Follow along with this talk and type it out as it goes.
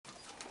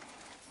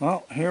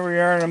Well, here we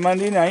are on a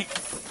Monday night.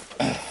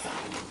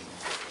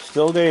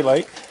 Still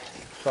daylight.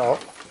 So,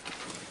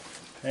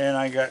 and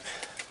I got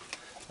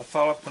a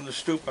fella up on the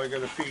stoop I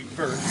gotta feed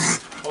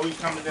first. Oh, he's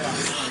coming down.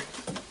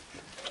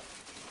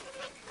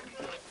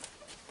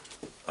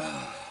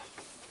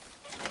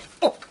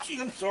 Oh,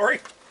 gee, I'm sorry.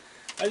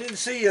 I didn't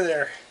see you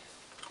there.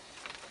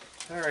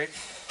 Alright.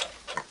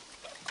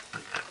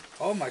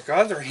 Oh my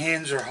God, their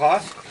hands are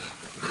hot.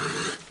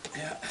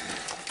 Yeah.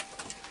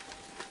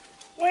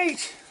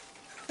 Wait!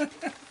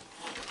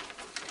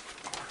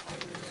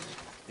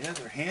 Yeah,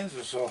 their hands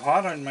are so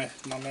hot on my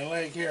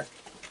leg here.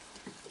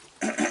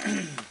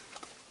 I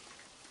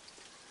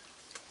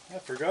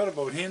forgot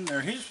about him there.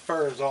 His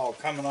fur is all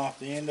coming off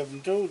the end of him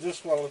too,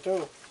 just swallow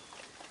too.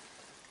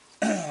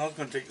 I was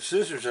going to take the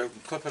scissors out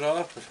and clip it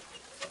off, but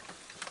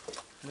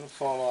it'll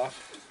fall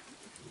off.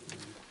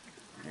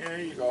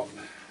 There you go.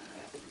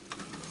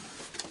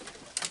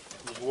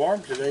 It's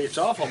warm today. It's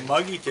awful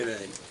muggy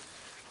today.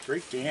 It's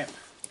very damp.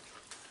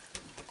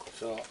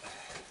 So.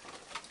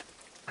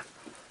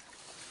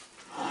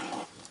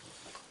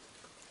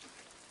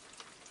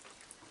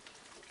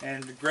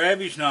 And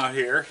Grabby's not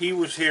here. He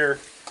was here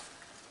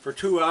for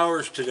 2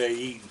 hours today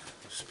eating.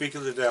 Speak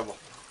of the devil.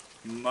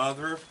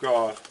 Mother of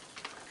God.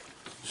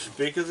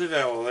 Speak of the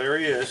devil. There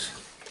he is.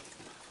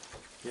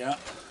 Yeah.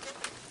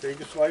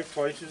 Biggest wife,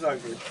 twice as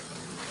ugly.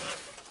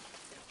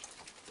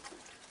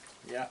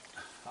 Yeah.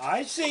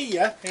 I see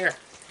ya. Here.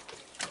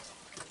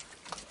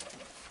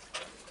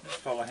 This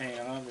fella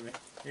hanging on to me.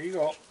 Here you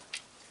go.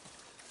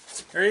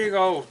 There you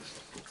go.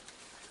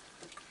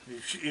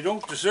 You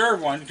don't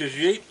deserve one because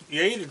you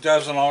ate a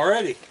dozen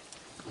already.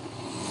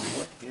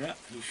 Yeah,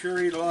 you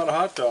sure eat a lot of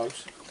hot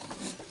dogs.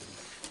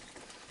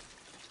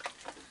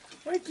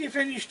 Wait till you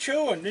finish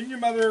chewing. Didn't your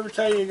mother ever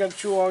tell you got to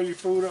chew all your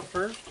food up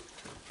first?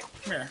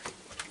 Come here.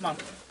 Come on.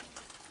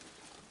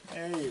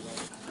 There you go.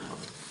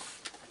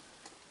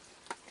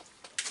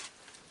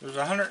 There's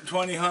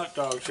 120 hot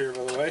dogs here,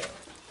 by the way.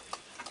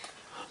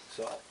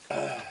 So,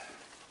 that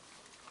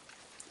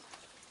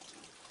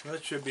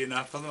should be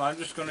enough of them. I'm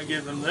just going to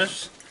give them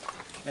this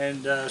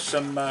and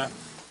some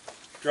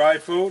dry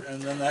food,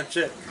 and then that's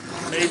it.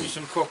 Maybe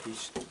some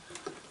cookies.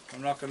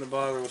 I'm not going to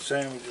bother with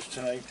sandwiches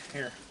tonight.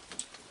 Here.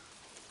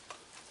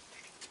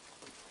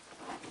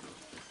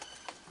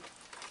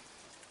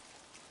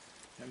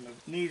 And my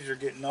knees are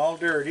getting all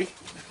dirty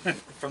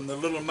from the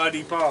little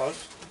muddy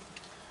paws.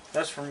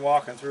 That's from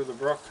walking through the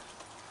brook.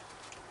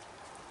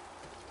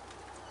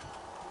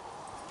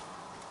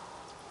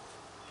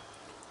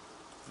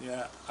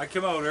 Yeah, I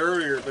came out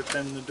earlier, but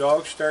then the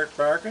dogs start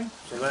barking,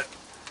 so that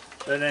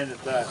ended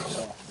that.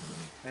 So,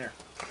 here.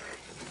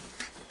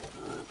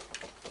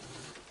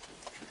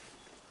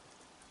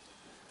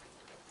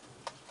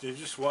 They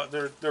just what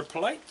they're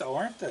polite though,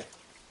 aren't they?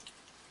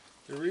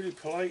 They're really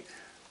polite.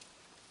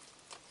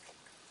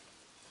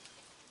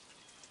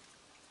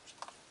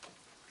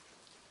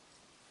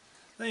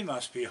 They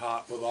must be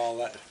hot with all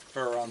that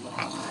fur on them.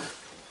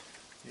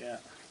 Yeah.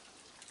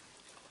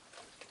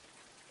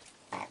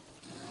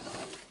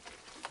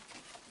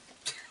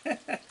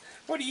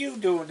 What are you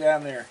doing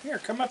down there? Here,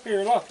 come up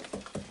here, look.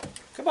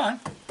 Come on.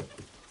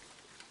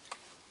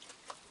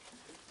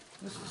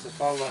 This is the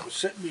fellow that was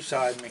sitting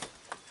beside me.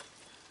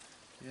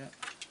 Yeah.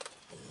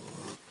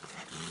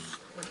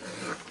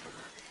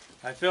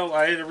 I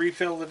had to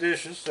refill the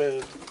dishes.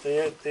 They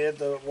had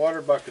the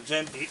water buckets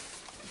empty.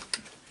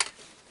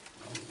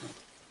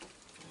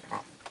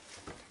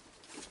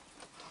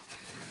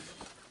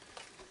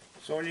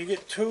 So when you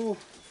get two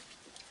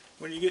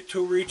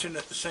reaching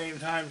at the same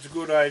time, it's a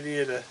good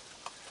idea to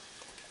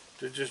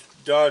just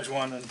dodge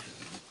one and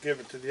give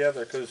it to the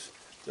other, because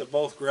they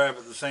both grab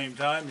at the same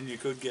time and you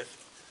could get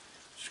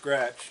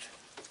scratched.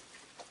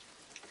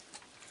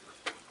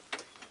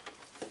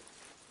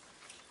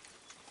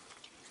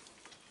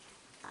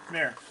 Come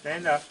here,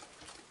 stand up.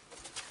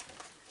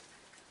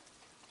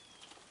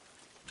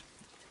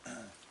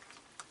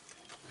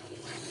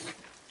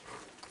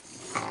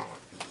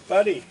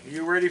 Buddy, are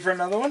you ready for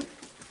another one?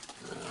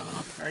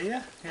 Are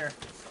you? Here.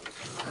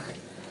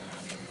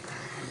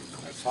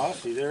 That's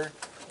Hossy there.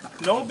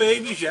 No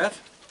babies yet.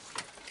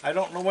 I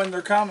don't know when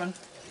they're coming.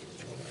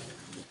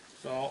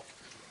 So,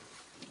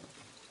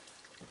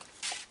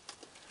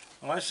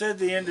 well, I said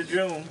the end of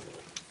June.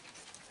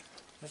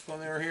 That's when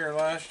they were here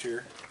last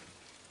year.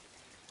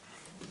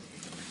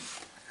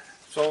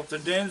 So if the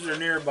dens are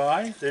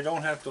nearby, they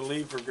don't have to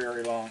leave for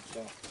very long.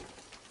 So,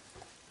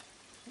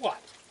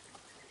 what?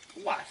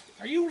 What?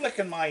 Are you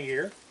licking my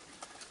ear?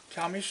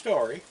 Tell me a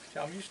story.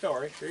 Tell me a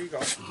story. There you go.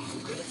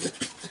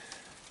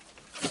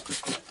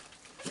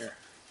 Here.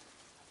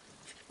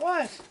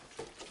 What?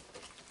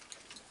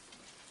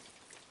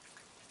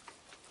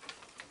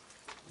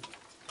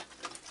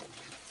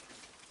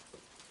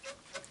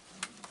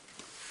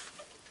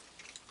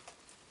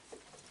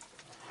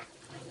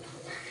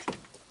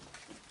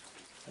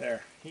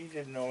 There. He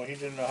didn't know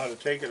how to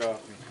take it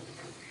off me.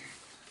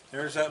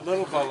 There's that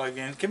little fella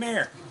again. Come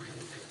here.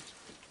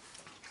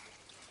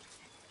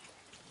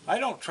 I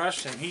don't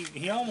trust him.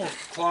 He almost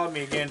clawed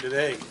me again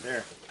today.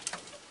 There.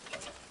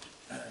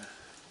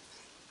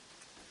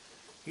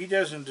 He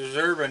doesn't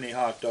deserve any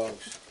hot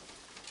dogs.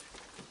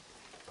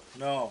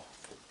 No.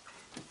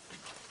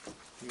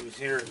 He was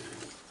here at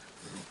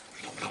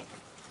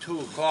 2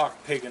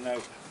 o'clock pigging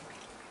out.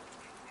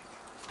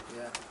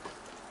 Yeah.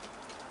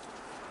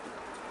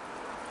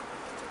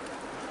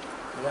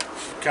 Yep,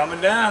 she's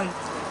coming down.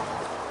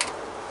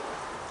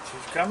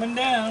 She's coming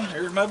down.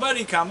 Here's my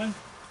buddy coming.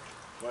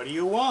 What do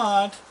you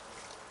want?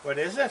 What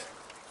is it?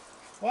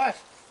 What?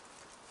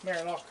 Come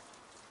here, look.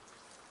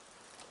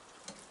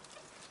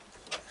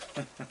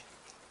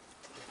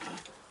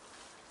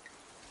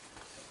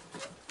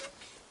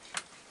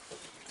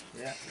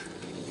 Yeah.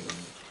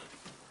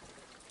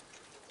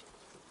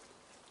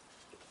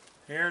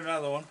 Here,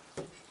 another one.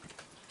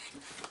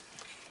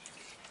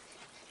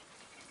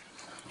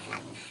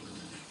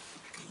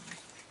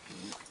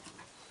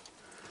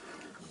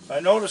 I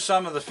noticed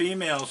some of the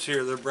females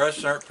here, their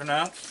breasts aren't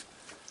pronounced,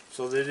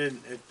 so they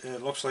didn't.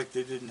 It looks like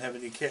they didn't have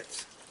any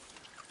kits.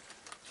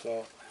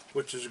 So,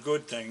 which is a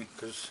good thing,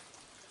 because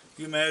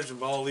you imagine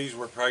if all these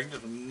were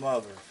pregnant,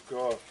 mother of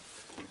God.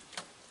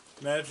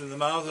 Imagine the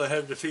mouths I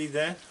have to feed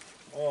then.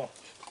 Oh,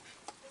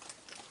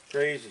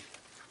 crazy.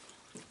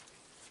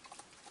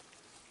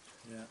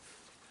 Yeah.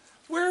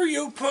 Where are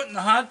you putting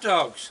the hot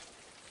dogs?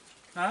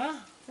 Huh?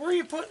 Where are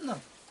you putting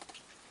them?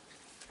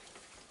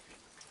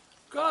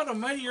 God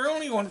almighty, you're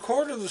only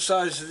 1/4 the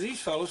size of these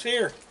fellas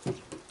here.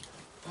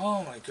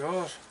 Oh my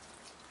God.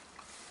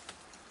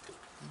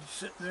 You're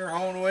sitting there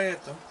hauling away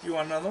at them. You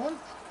want another one?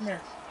 Come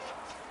here.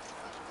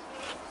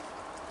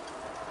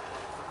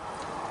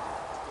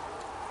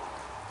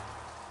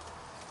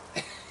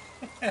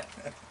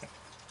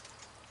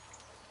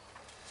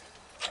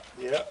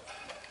 Yeah.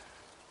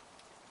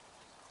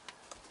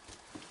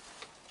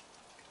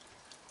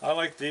 I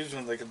like these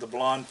when they get the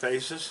blonde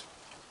faces.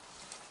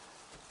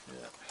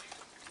 Yeah.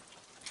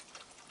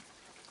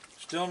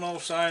 Still no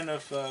sign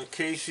of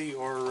Casey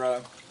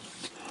or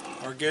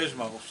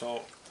Gizmo,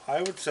 so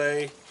I would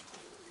say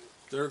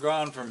they're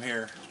gone from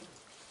here.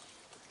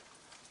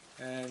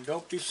 And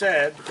don't be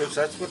sad, because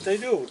that's what they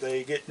do.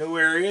 They get new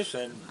areas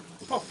and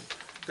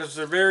because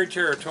they're very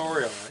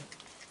territorial, right?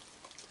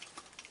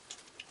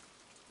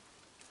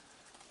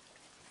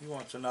 He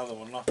wants another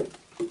one, look. Come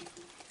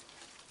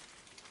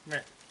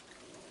here.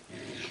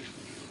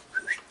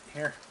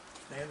 Here,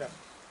 stand up.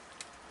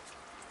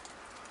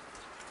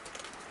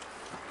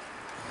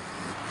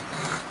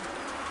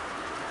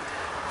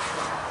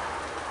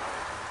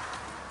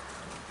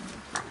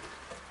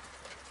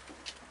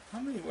 How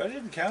many? I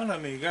didn't count how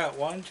many you got.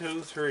 1,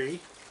 2, 3,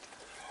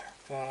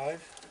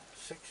 5,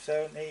 6,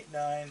 7, 8,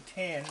 9,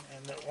 10,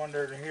 and that one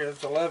under here,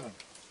 that's 11.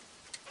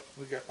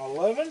 We got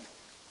 11,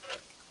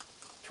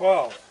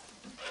 12.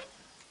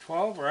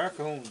 12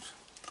 raccoons.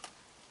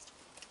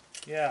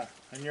 Yeah,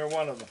 and you're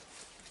one of them.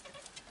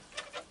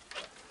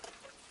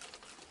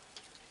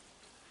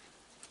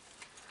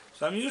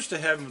 So I'm used to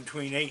having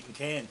between 8 and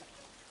 10.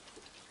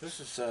 This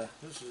is a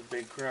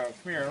big crowd.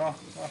 Come here, look.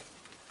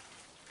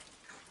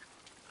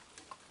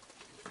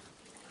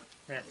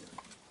 Here.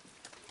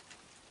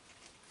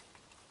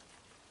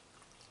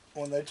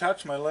 When they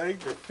touch my leg,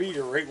 their feet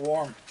are right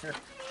warm. Here.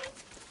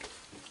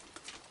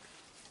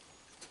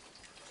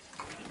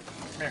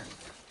 Here.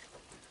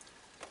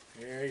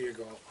 There you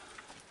go.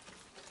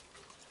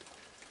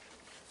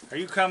 Are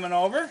you coming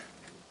over? Are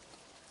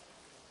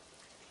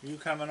you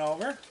coming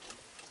over?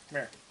 Come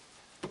here.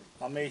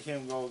 I'll make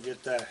him go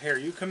get that. Here,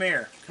 you come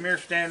here. Come here,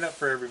 stand up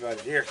for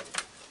everybody. Here.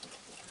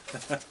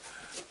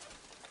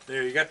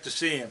 There, you got to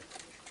see him.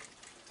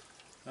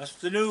 That's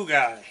the new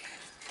guy.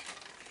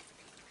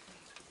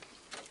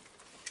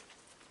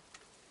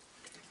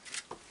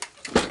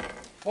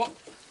 Oh,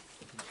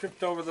 you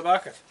tripped over the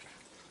bucket.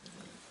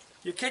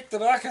 You kicked the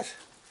bucket.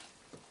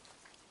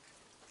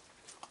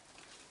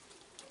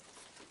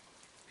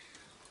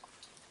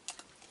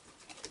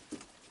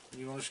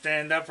 You want to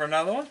stand up for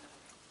another one?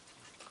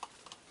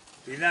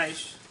 Be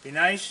nice. Be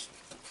nice.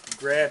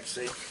 Grab,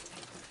 see.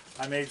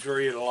 I made sure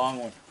you had a long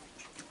one.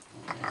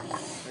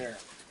 There.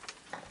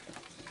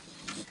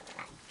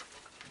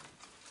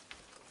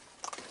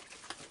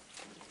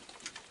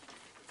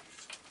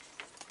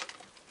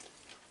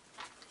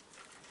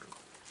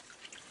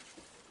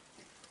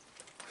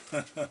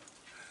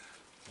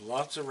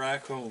 Lots of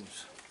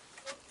raccoons.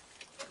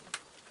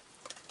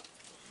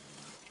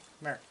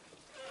 Come here.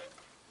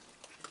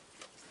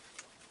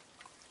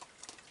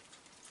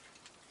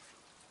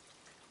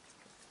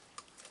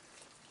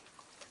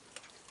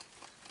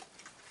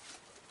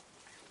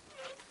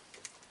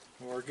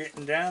 We're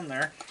getting down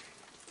there.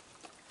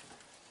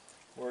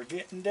 We're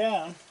getting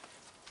down.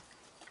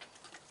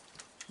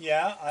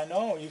 Yeah, I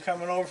know. You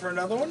coming over for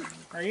another one?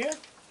 Are you?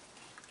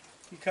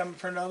 You coming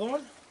for another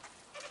one?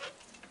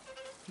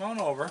 Come on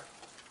over.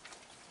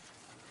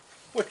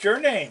 What's your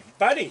name?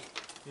 Buddy.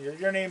 Is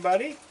your name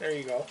Buddy? There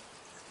you go.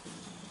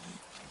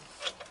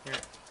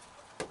 Here.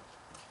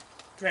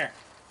 Come here.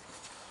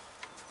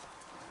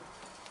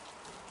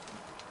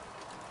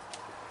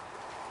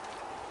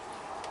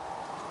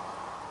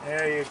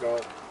 There you go.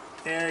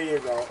 There you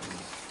go.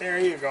 There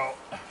you go.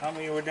 How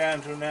many we're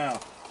down to now?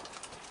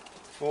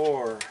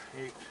 4,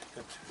 8,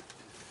 got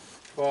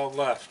 12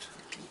 left.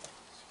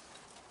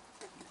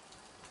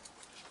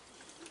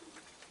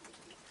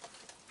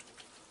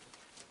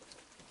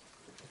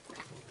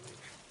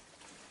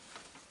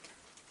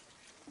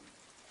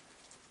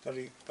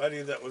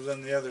 Buddy that was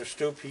in the other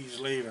stoop, he's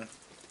leaving.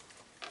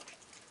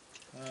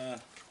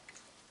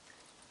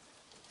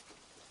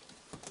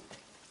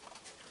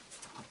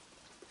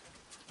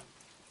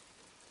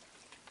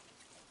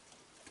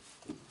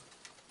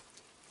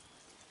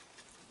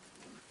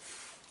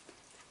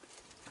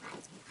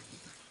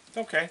 It's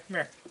okay, come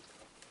here.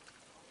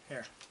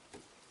 Here.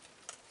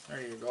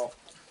 There you go.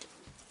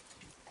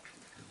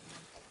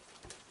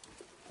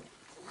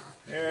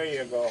 There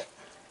you go.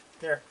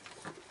 Here.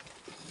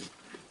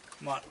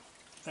 Come on.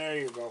 There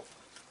you go.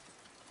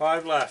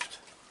 5 left.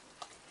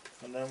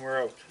 And then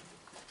we're out.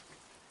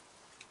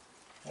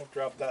 Don't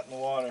drop that in the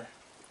water.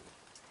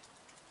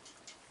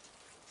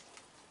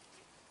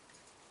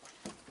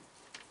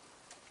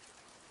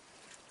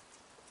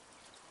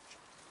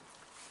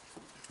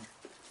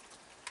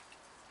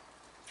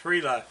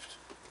 Three left.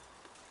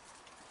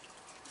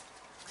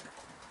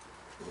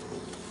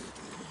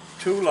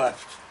 2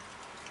 left.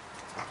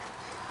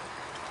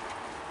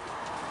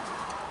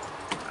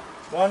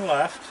 1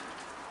 left.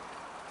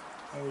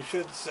 And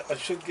I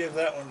should give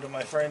that one to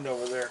my friend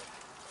over there.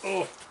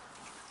 Oh.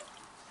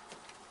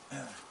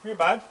 Here,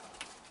 bud.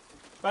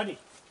 Buddy.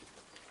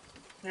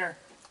 Here.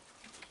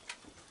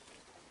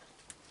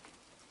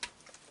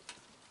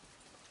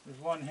 There's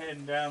one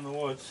heading down the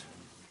woods.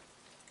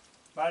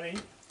 Buddy.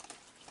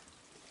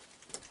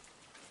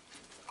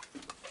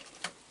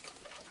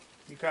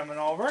 You coming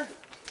over?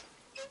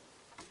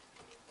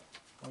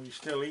 Or you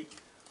still eat?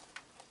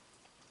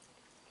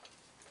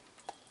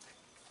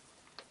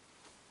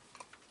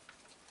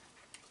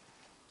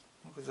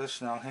 Look at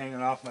this now,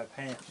 hanging off my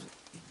pants.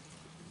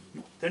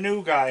 The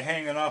new guy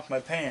hanging off my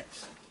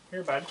pants.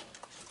 Here, bud.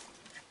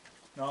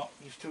 No,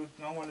 he's too.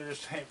 No one to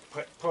just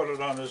put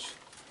it on his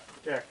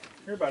deck.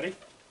 Here, buddy.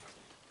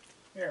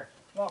 Here,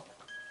 look.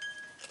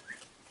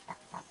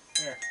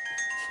 Here.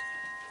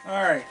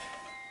 All right.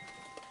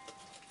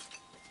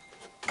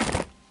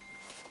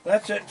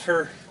 That's it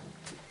for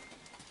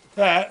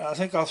that. I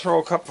think I'll throw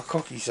a couple of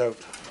cookies out.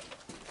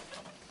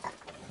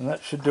 And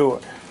that should do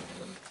it.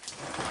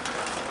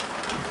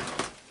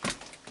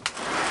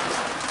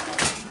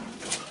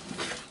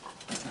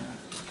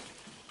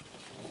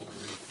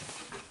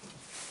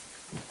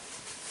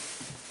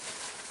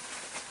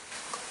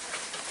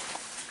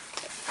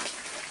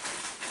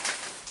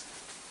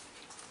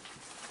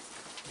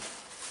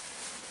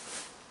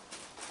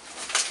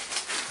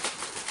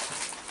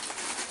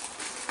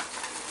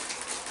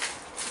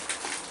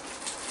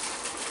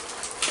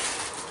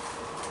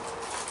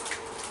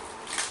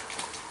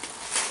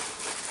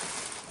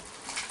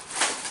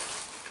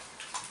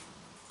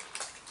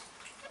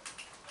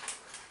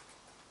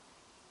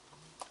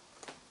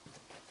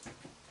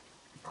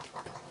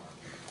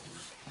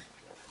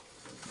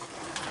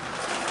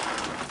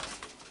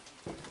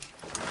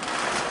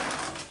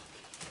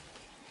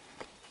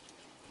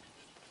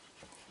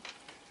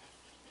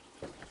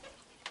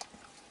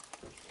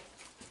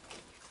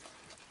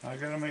 I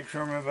gotta make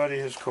sure my buddy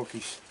has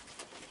cookies.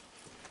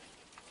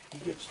 He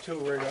gets 2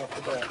 right off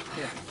the bat.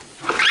 Here.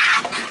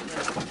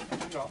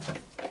 Here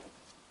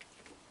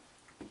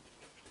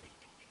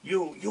you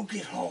go. You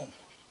get home.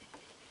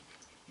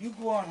 You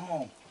go on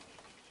home.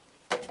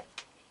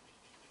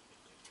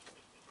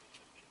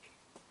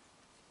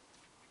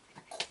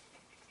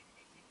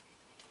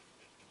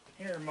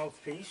 Here,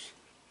 mouthpiece.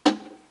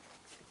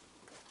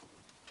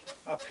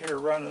 Up here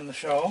running the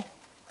show.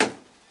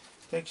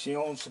 Thinks he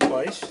owns the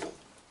place.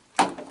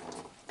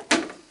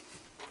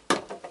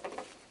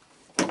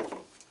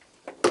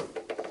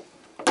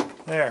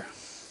 There.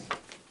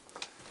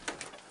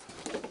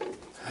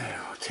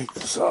 I'll take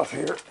this off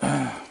here.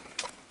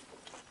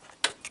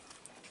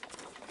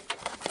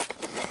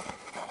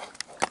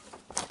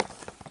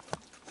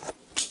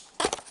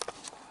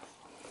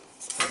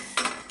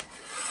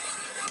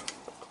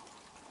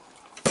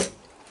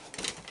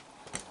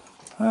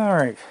 All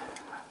right.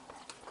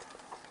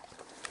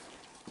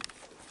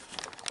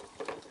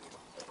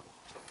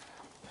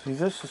 See,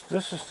 this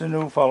is the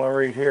new fella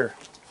right here.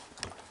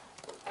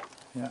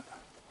 Yeah.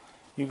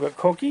 You got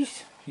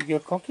cookies? You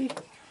get a cookie?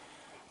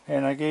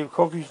 And I gave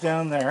cookies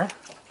down there.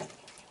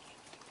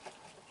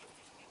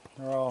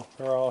 They're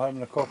all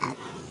having a cookie.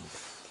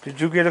 Did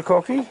you get a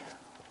cookie?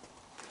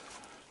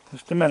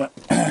 Just a minute.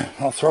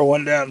 I'll throw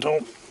one down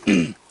to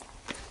him.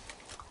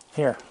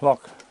 Here,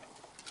 look.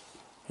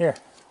 Here.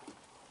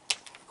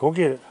 Go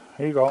get it.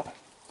 Here you go.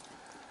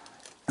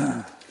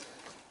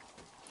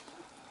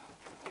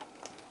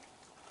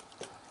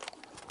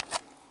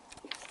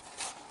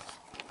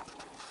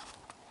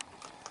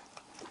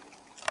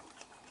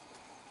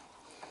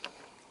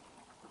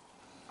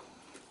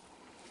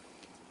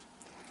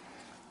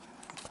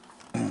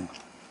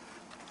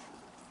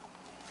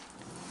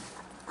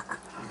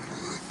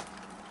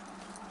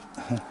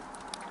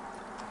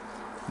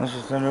 This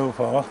is the new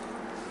fella.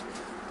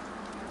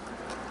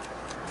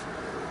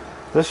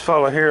 This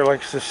fella here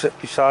likes to sit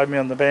beside me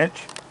on the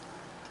bench.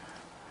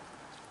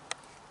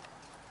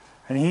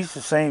 And he's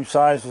the same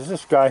size as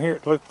this guy here.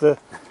 Look,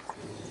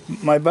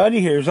 my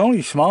buddy here is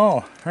only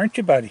small, aren't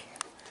you, buddy?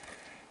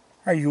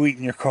 Are you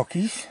eating your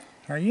cookies?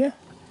 Are you?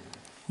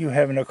 You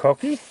having a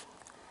cookie?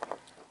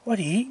 What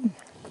are you eating?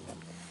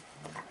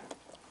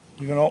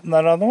 You gonna open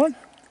that other one?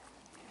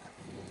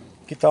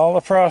 Get all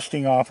the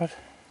frosting off it.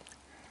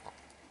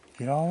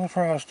 Get all the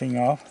frosting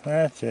off.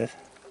 That's it.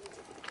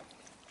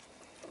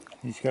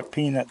 He's got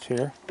peanuts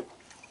here.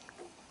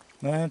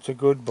 That's a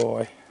good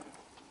boy.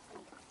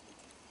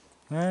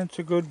 That's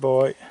a good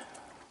boy.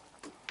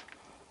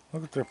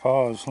 Look at their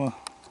paws, huh?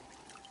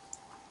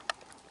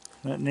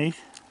 Isn't that neat?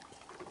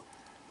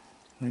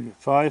 They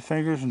got 5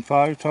 fingers and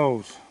 5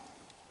 toes.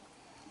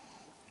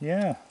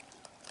 Yeah.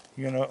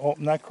 You gonna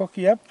open that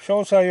cookie up? Show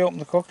us how you open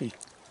the cookie.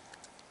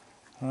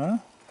 Huh?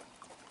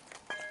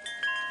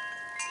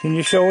 Can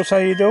you show us how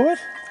you do it?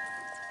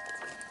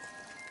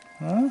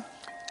 Huh?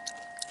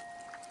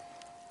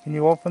 Can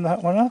you open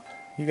that one up?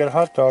 You got a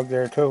hot dog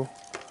there too.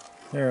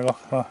 There, look.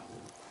 Huh?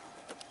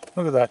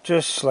 Look at that,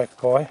 just slick,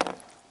 boy.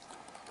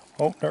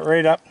 Open it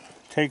right up.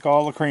 Take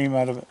all the cream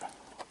out of it.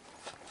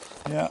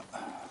 Yeah.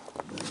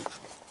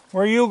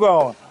 Where are you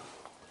going?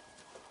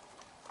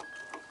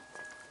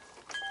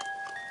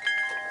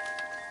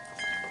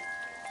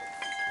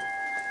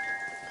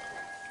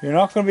 You're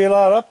not going to be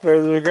allowed up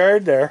there. There's a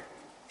guard there.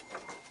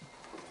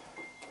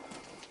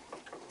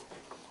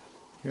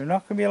 You're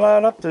not going to be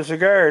allowed up. There's a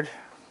guard.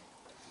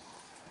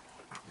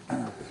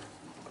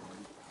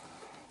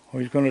 Oh,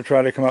 he's going to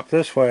try to come up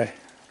this way.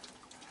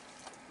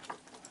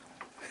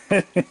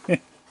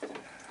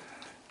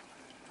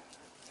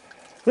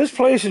 This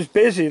place is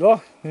busy.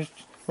 Look, there's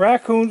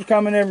raccoons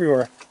coming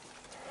everywhere.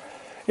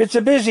 It's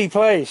a busy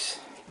place.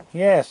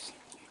 Yes.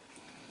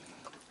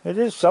 It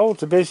is so.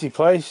 It's a busy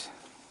place.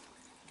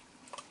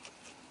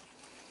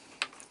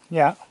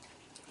 Yeah.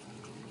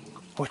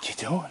 What you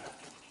doing?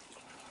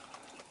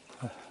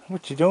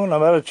 What you doing?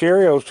 I'm out of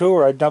Cheerios too,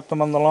 or I'd dump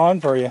them on the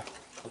lawn for you.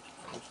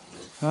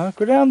 Huh?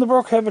 Go down the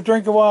brook, have a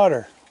drink of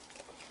water.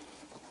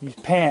 He's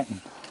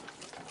panting.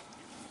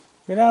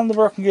 Go down the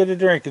brook and get a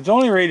drink. It's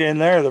only right in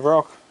there, the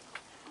brook.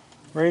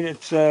 Right,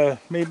 it's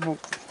maybe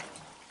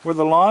where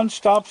the lawn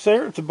stops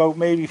there. It's about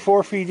maybe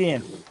 4 feet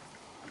in.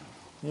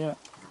 Yeah.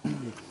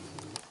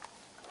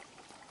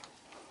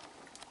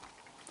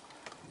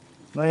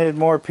 I had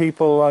more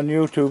people on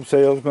YouTube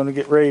say I was going to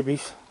get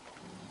rabies.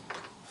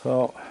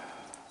 So,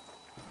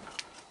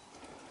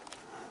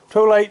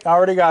 too late, I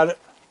already got it.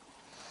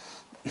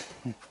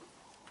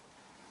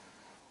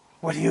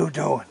 What are you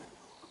doing?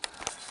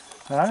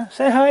 Huh?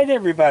 Say hi to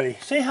everybody.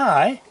 Say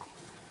hi.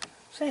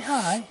 Say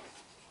hi.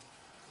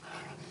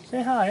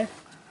 Say hi.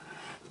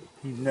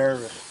 He's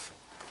nervous.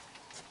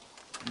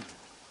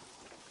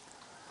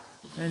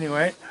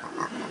 Anyway.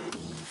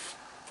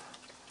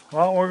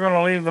 Well, we're going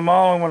to leave them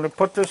all. I'm going to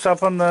put this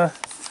up on the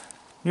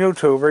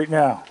YouTube right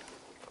now.